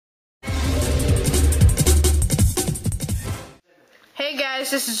Hey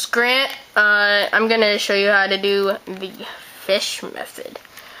guys, this is Grant. I'm gonna show you how to do the fish method.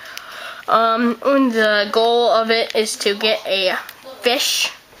 The goal of it is to get a fish,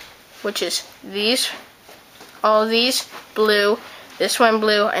 which is all these blue, this one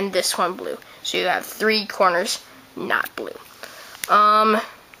blue, and this one blue. So you have 3 corners, not blue. And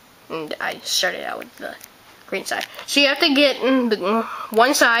I started out with the green side. So you have to get the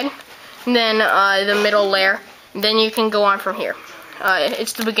one side, and then the middle layer, and then you can go on from here.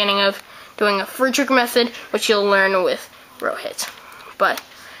 It's the beginning of doing a fruit trick method, which you'll learn with row hits. But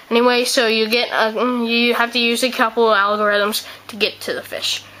anyway, so you have to use a couple of algorithms to get to the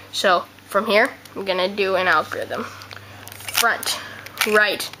fish. So from here, I'm gonna do an algorithm: front,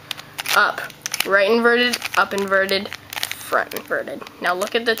 right, up, right inverted, up inverted, front inverted. Now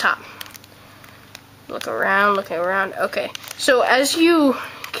look at the top. Look around, looking around. Okay. So as you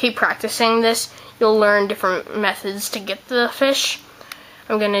keep practicing this, you'll learn different methods to get the fish.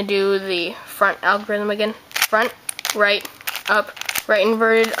 I'm gonna do the front algorithm again. Front, right, up, right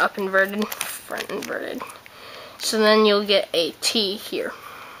inverted, up inverted, front inverted. So then you'll get a T here.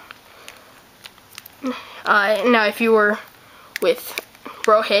 Now if you were with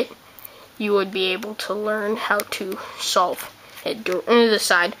row hit, you would be able to learn how to solve it into the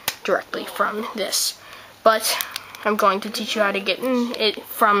side directly from this. But I'm going to teach you how to get it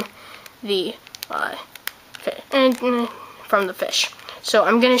from the fish. So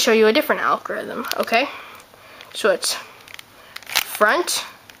I'm going to show you a different algorithm, okay? So it's front,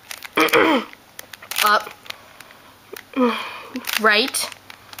 up, right,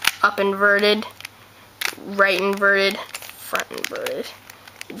 up inverted, right inverted, front inverted.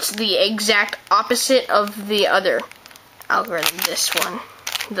 It's the exact opposite of the other algorithm, this one,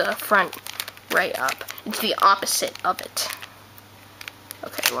 the front, right, up. It's the opposite of it.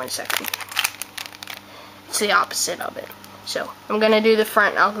 Okay, 1 second. It's the opposite of it. So I'm gonna do the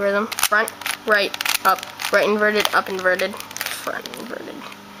front algorithm: front, right, up, right inverted, up inverted, front inverted.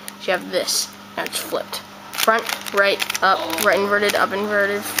 So you have this. Now it's flipped: front, right, up, right inverted, up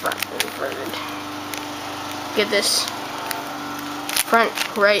inverted, front inverted. Get this: front,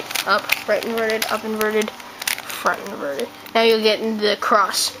 right, up, right inverted, up inverted, front inverted. Now you'll get the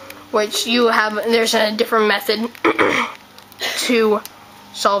cross, which there's a different method to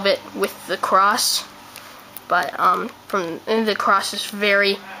solve it with the cross, but the cross is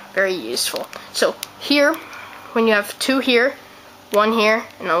very, very useful. So here, when you have 2 here, 1 here,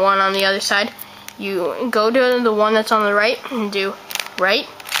 and 1 on the other side, you go to the one that's on the right and do right,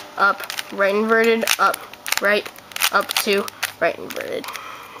 up, right inverted, up, right, up to right inverted.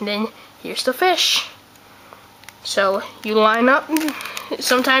 And then here's the fish. So you line up.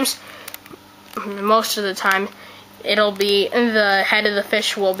 Sometimes, most of the time, it'll be the head of the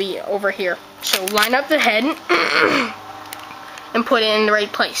fish will be over here. So line up the head and put it in the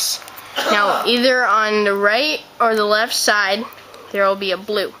right place. Now either on the right or the left side there will be a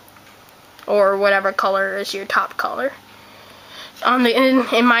blue, or whatever color is your top color.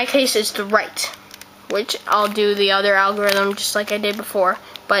 In my case it's the right, which I'll do the other algorithm just like I did before.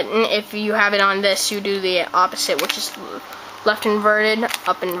 But if you have it on this, you do the opposite, which is left inverted,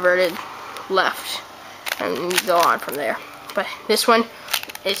 up inverted, left, and you go on from there. But this one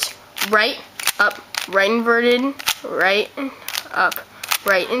is right, up, right inverted, right, up,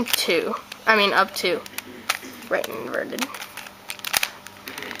 right, up to right inverted.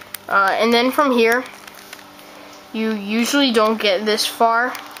 And then from here, you usually don't get this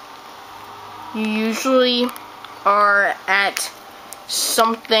far. You usually are at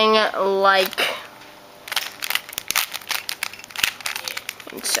something like,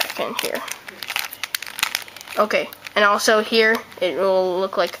 1 second here. Okay, and also here it will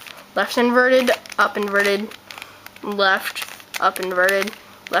look like left inverted, up inverted, left, up inverted,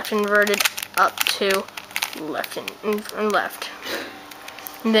 up to left and left.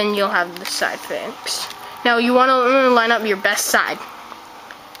 And then you'll have the side fixed. Now you want to line up your best side.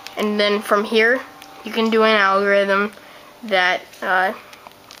 And then from here you can do an algorithm that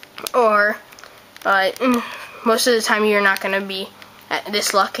most of the time you're not going to be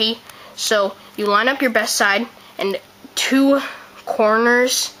this lucky. So you line up your best side, and 2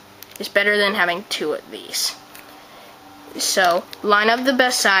 corners is better than having 2 of these. So line up the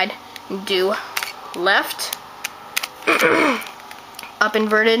best side and do left, up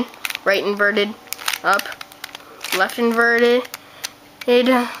inverted, right inverted, up, left inverted,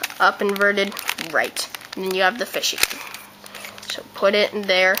 up inverted, right. And then you have the fish again. So put it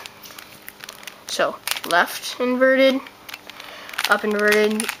there. So left inverted, up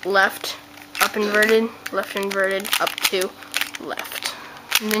inverted, left, up inverted, up to left.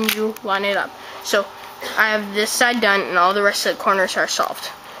 And then you line it up. So I have this side done and all the rest of the corners are solved.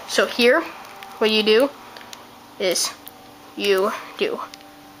 So here, what you do is you do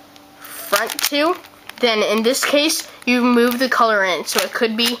front 2, then in this case, you move the color in. So it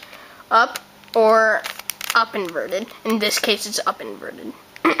could be up or up inverted. In this case, it's up inverted.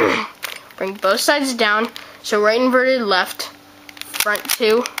 Bring both sides down. So right inverted, left, front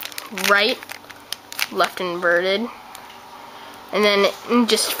 2, right, left inverted. And then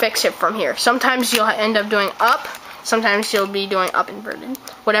just fix it from here. Sometimes you'll end up doing up, sometimes you'll be doing up inverted.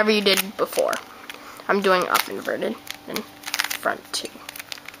 Whatever you did before. I'm doing up inverted, then front 2.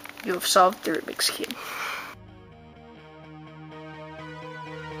 You have solved the Rubik's Cube.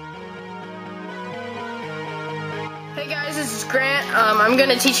 Hey guys, this is Grant. I'm going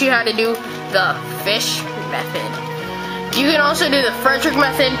to teach you how to do the fish method. You can also do the Frederick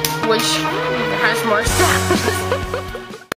method, which has more steps.